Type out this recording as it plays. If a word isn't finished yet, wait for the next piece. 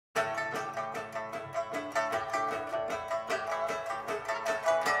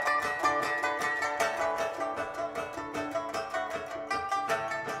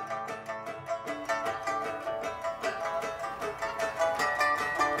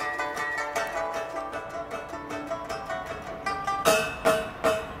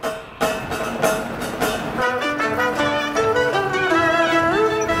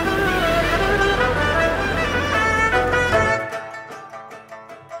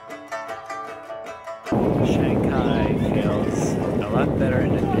Shanghai feels a lot better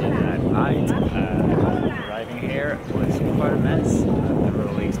in the day than at night. Arriving here was quite a mess. I've never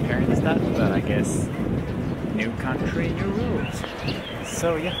really experienced that, but I guess new country, new rules.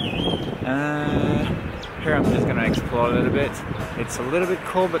 So yeah, here I'm just gonna explore a little bit. It's a little bit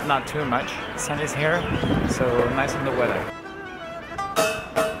cold, but not too much. Sun is here, so nice on the weather.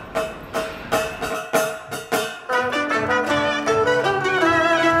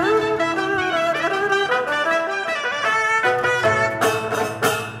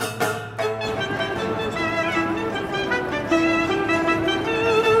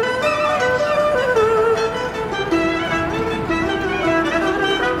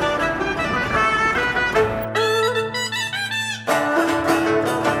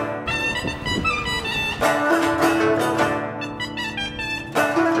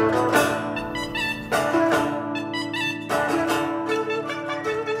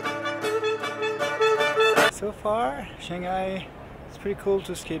 So far, Shanghai, it's pretty cool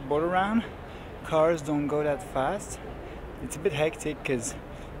to skateboard around. Cars don't go that fast. It's a bit hectic because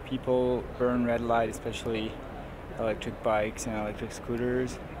people burn red light, especially electric bikes and electric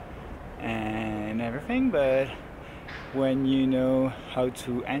scooters and everything, but when you know how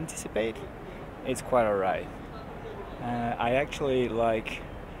to anticipate, it's quite alright. I actually like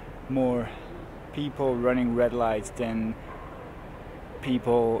more people running red lights than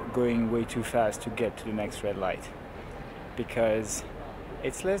people going way too fast to get to the next red light, because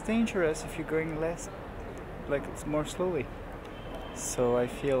it's less dangerous if you're going less, like it's more slowly. So I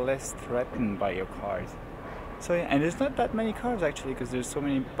feel less threatened by your cars. So yeah, and there's not that many cars actually, because there's so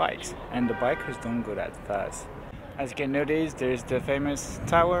many bikes, and the bikers don't go that fast. As you can notice, there's the famous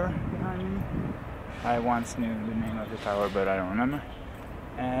tower behind me. I once knew the name of the tower, but I don't remember.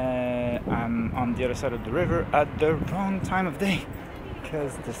 I'm on the other side of the river at the wrong time of day,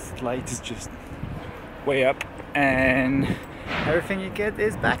 because the light is just way up and everything you get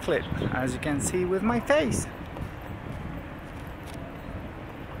is backlit, as you can see with my face.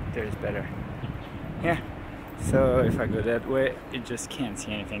 There's better. Yeah, so if I go that way, you just can't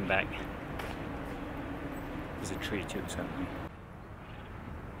see anything back. There's a tree too, certainly.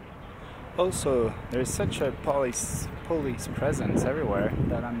 Also, there's such a police presence everywhere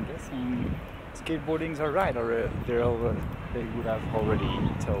that I'm guessing skateboarding's alright, or they would have already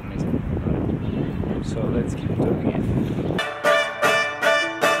told me something about it. So let's keep doing it.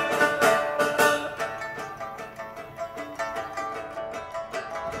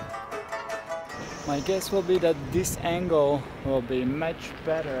 My guess will be that this angle will be much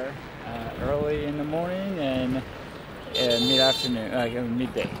better early in the morning and mid-afternoon, like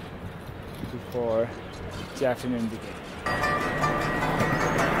midday, before the afternoon begins.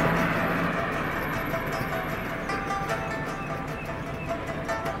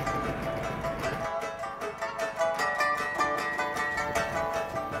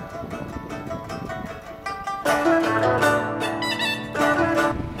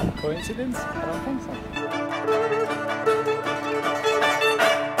 Coincidence? I don't think so.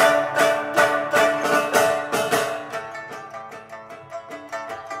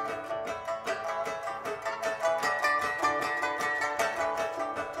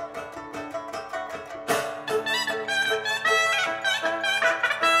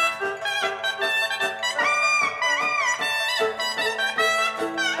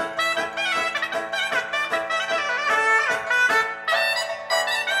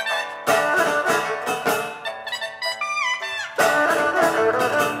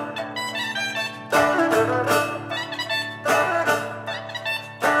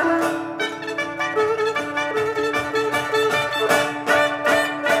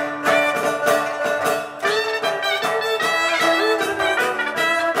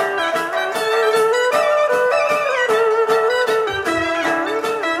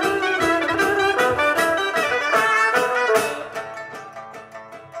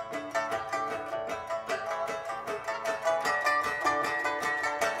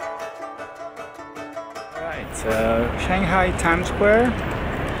 Shanghai Times Square.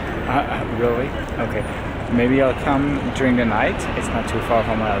 Really? Okay. Maybe I'll come during the night. It's not too far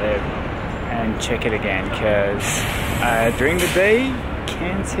from where I live, and check it again, because during the day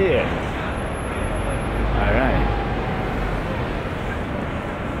can't see it. Alright.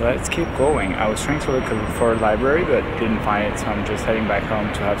 Let's keep going. I was trying to look for a library but didn't find it, so I'm just heading back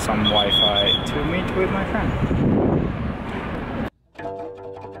home to have some Wi-Fi to meet with my friend.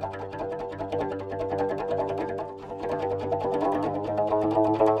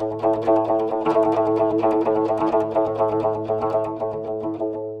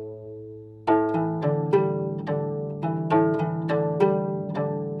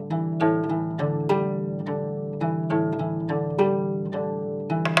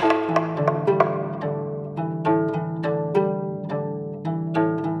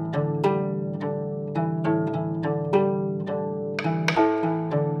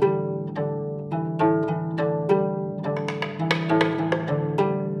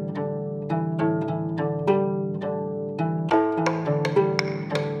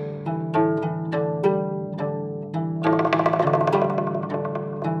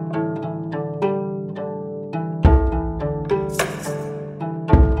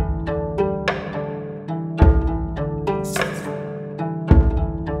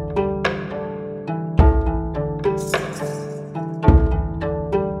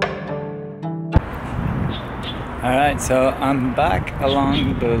 Alright, so I'm back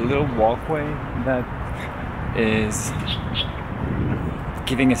along the little walkway that is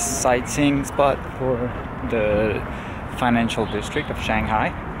giving a sightseeing spot for the financial district of Shanghai.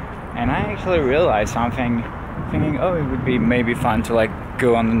 And I actually realized something, thinking, oh, it would be maybe fun to like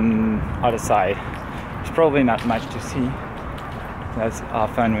go on the other side. There's probably not much to see. That's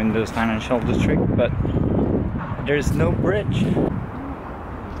often in those financial districts, but there's no bridge.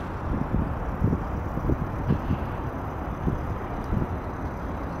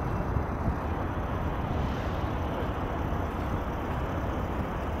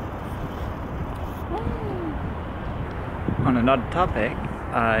 On another topic,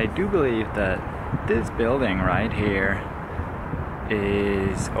 I do believe that this building right here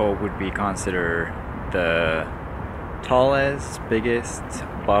is or would be considered the tallest, biggest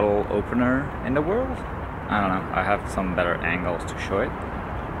bottle opener in the world. I don't know, I have some better angles to show it,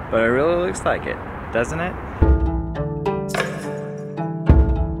 but it really looks like it, doesn't it?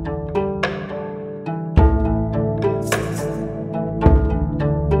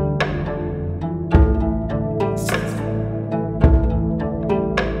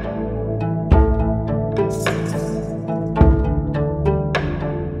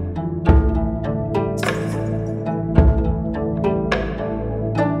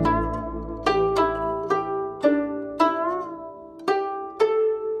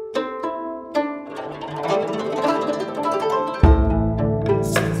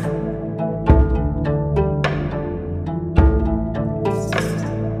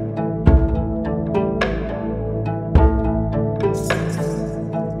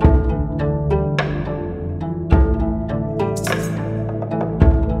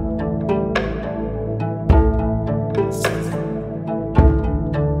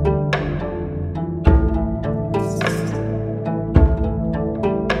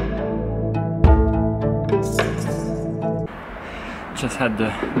 Just had the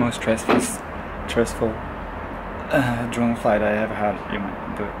most stressful drone flight I ever had.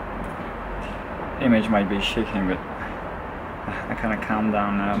 The image might be shaking, but I kind of calmed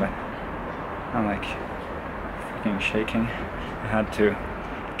down now, but I'm like freaking shaking. I had to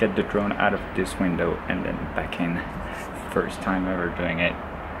get the drone out of this window and then back in. First time ever doing it.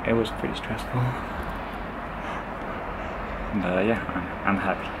 It was pretty stressful. But yeah, I'm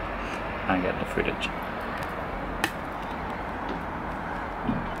happy I got the footage.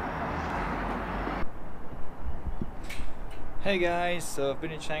 Hey guys, so I've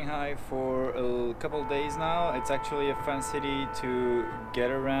been in Shanghai for a couple of days now. It's actually a fun city to get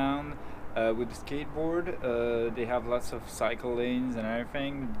around with the skateboard. They have lots of cycle lanes and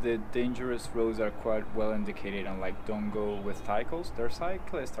everything. The dangerous roads are quite well indicated and like don't go with cycles. Their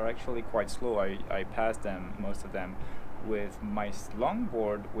cyclists are actually quite slow. I passed them, most of them, with my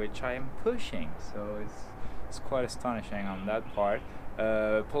longboard, which I am pushing. So it's quite astonishing on that part.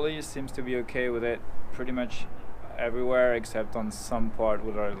 Police seems to be okay with it pretty much everywhere except on some part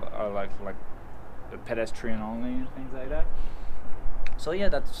where are like the pedestrian only and things like that. So yeah,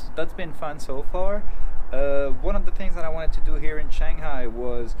 that's been fun so far. One of the things that I wanted to do here in Shanghai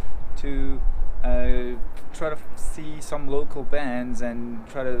was to try to see some local bands and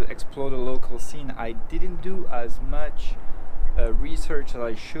try to explore the local scene. I didn't do as much research as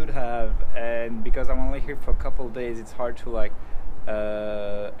I should have, and because I'm only here for a couple of days, it's hard to like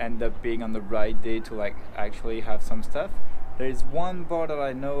end up being on the right day to like actually have some stuff. There's one bar that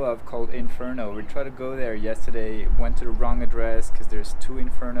I know of called Inferno. We tried to go there yesterday, went to the wrong address because there's two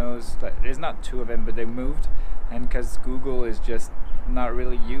Infernos. There's not two of them, but they moved, and because Google is just not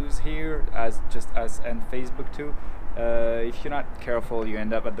really used here and Facebook too. If you're not careful, you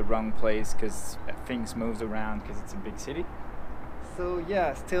end up at the wrong place because things moves around because it's a big city. So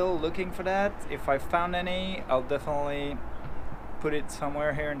yeah, still looking for that. If I found any, I'll definitely put it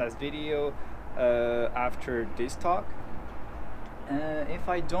somewhere here in this video after this talk. If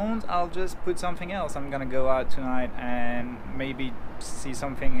I don't, I'll just put something else. I'm gonna go out tonight and maybe see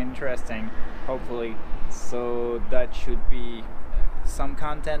something interesting, hopefully. So that should be some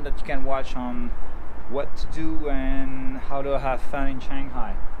content that you can watch on what to do and how to have fun in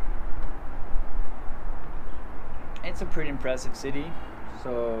Shanghai. It's a pretty impressive city,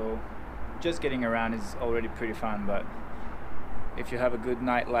 so just getting around is already pretty fun, but if you have a good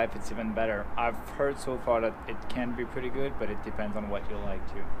nightlife, it's even better. I've heard so far that it can be pretty good, but it depends on what you like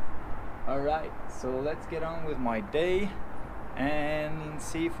too. Alright, so let's get on with my day and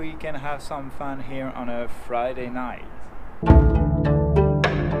see if we can have some fun here on a Friday night.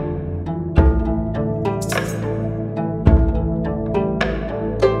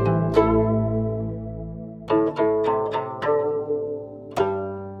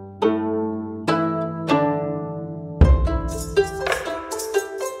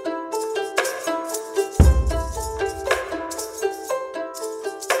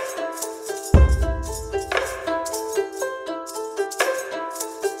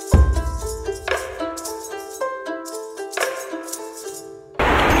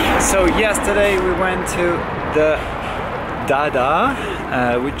 So yesterday we went to the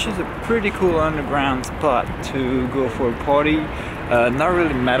Dada, which is a pretty cool underground spot to go for a party. Not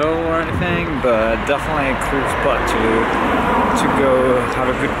really metal or anything, but definitely a cool spot to go have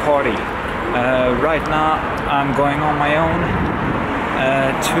a good party. Right now I'm going on my own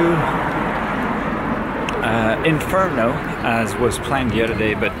to Inferno, as was planned the other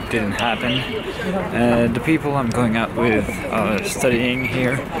day but didn't happen. The people I'm going out with are studying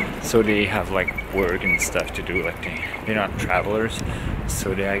here, so they have like work and stuff to do, like they're not travelers,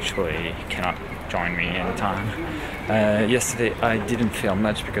 so they actually cannot join me in time. Yesterday I didn't film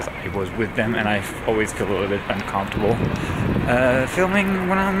much because I was with them and I always feel a little bit uncomfortable filming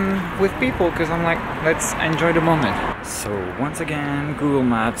when I'm with people, because I'm like, let's enjoy the moment. So once again, Google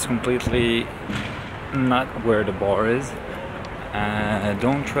Maps completely not where the bar is.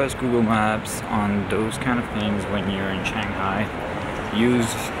 Don't trust Google Maps on those kind of things when you're in Shanghai.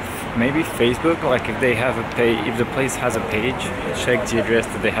 Use maybe Facebook, like if they have a page, if the place has a page, check the address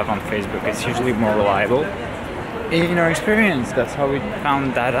that they have on Facebook. It's usually more reliable. In our experience, that's how we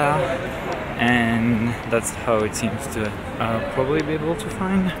found Dada, and that's how it seems to probably be able to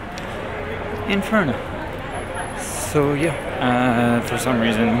find Inferno. So yeah, for some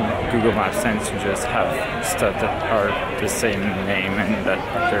reason Google Maps tends to just have stuff that are the same name, and that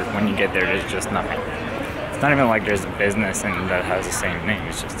when you get there there's just nothing. It's not even like there's a business and that has the same name,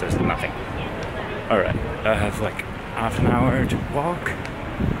 it's just there's nothing. Alright, I have like half an hour to walk.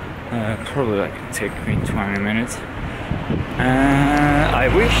 Probably like take me 20 minutes. I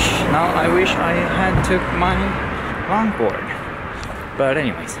wish I had took my longboard. But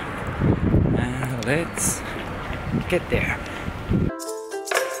anyways, let's get there.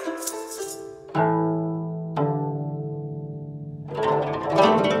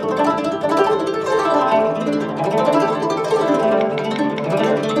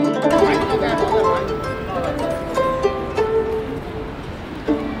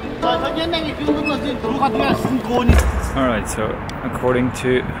 Alright, so according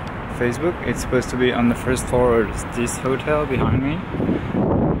to Facebook, it's supposed to be on the first floor of this hotel behind me.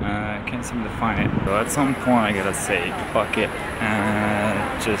 I can't seem to find it, so at some point I gotta say, fuck it,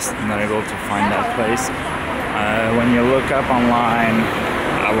 just not able to find that place. When you look up online,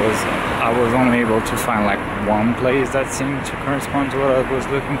 I was only able to find like one place that seemed to correspond to what I was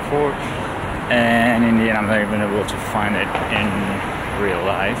looking for, and in the end I'm not even able to find it in real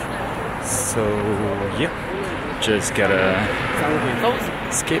life. So yeah, just gotta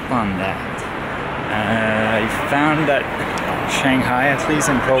skip on that. I found that Shanghai, at least,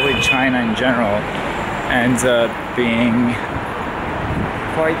 and probably China in general, ends up being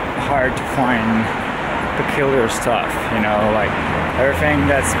quite hard to find peculiar stuff, you know, like everything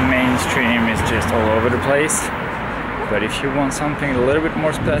that's mainstream is just all over the place. But if you want something a little bit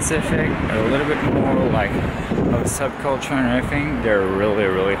more specific, or a little bit more like of subculture and everything, they're really,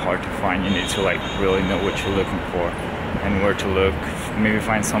 really hard to find. You need to like really know what you're looking for and where to look. Maybe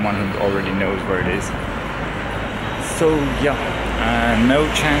find someone who already knows where it is. So yeah, no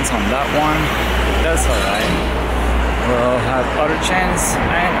chance on that one. That's alright. We'll have other chance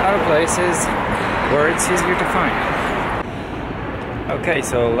and other places where it's easier to find. Okay,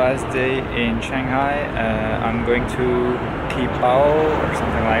 so last day in Shanghai, I'm going to Tipao or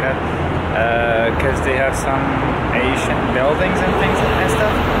something like that, because they have some Asian buildings and things and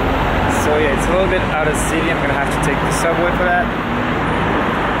stuff. So yeah, it's a little bit out of the city. I'm gonna have to take the subway for that.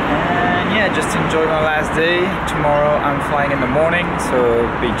 And yeah, just enjoy my last day. Tomorrow I'm flying in the morning, so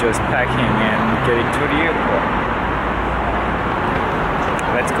I'll be just packing and getting to the airport.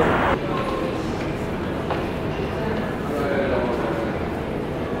 Let's go.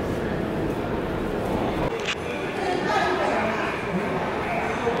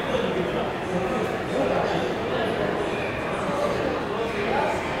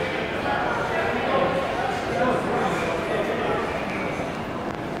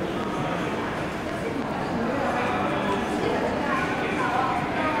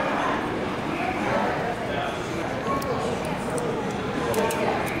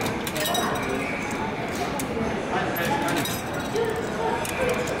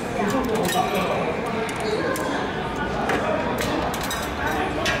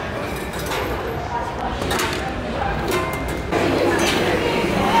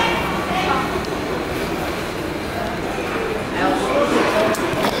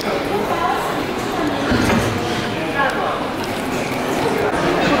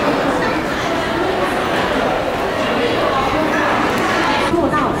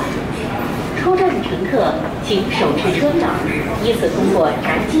请手持车票，依次通过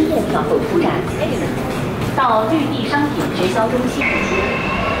闸机验票后出站，到绿地商品直销中心。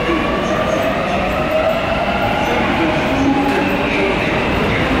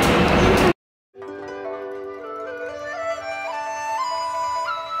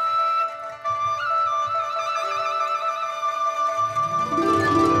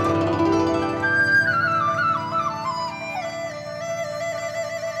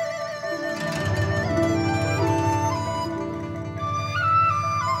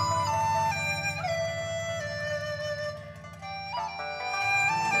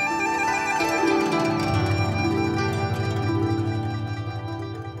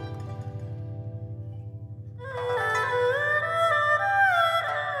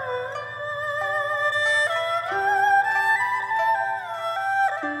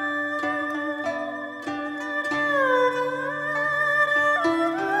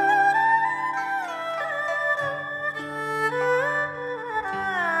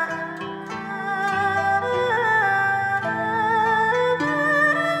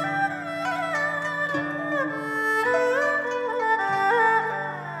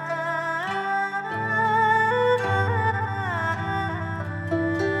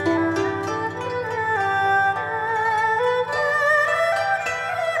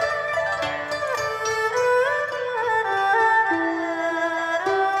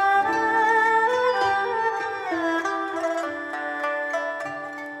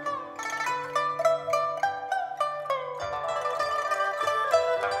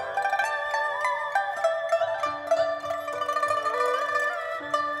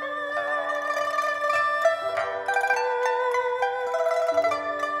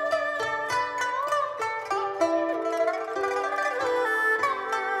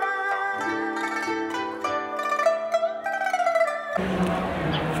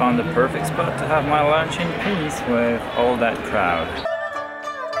Found the perfect spot to have my lunch in peace with all that crowd.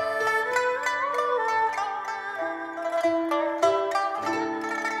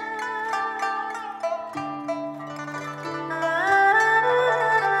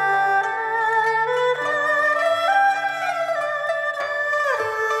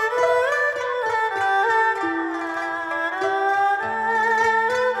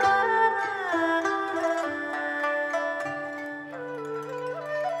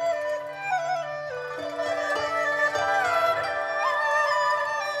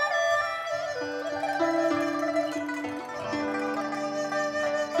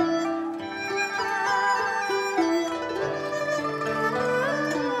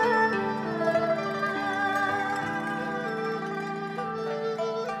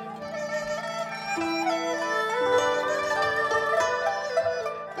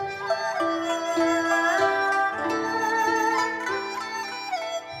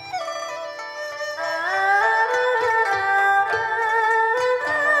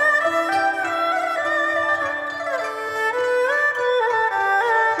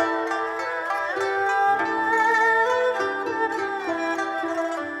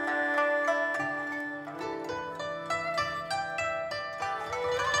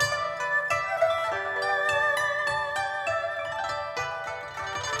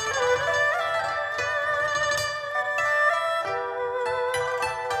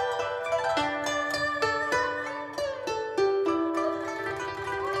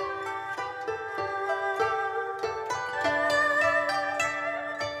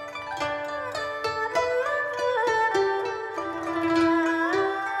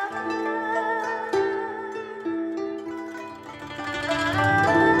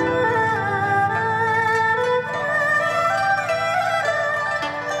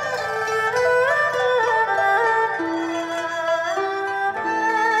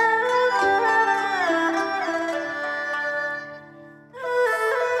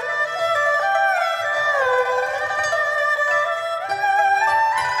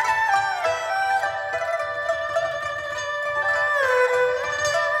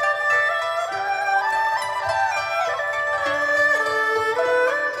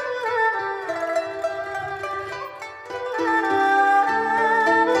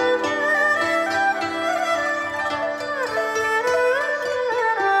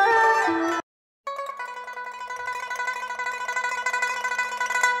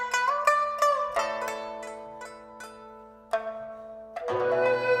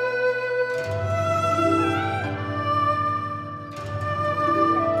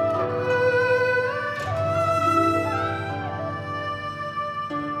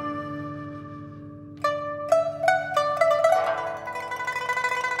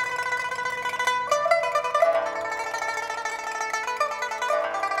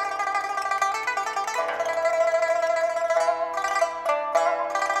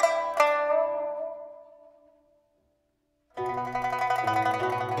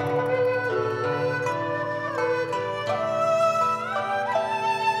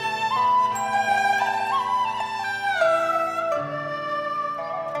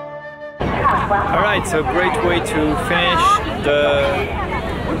 Alright, so great way to finish the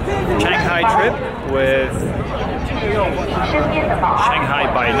Shanghai trip with Shanghai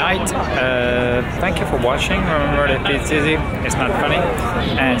by night. Thank you for watching. Remember that it's easy, it's not funny,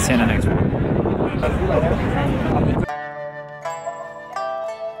 and see you in the next one.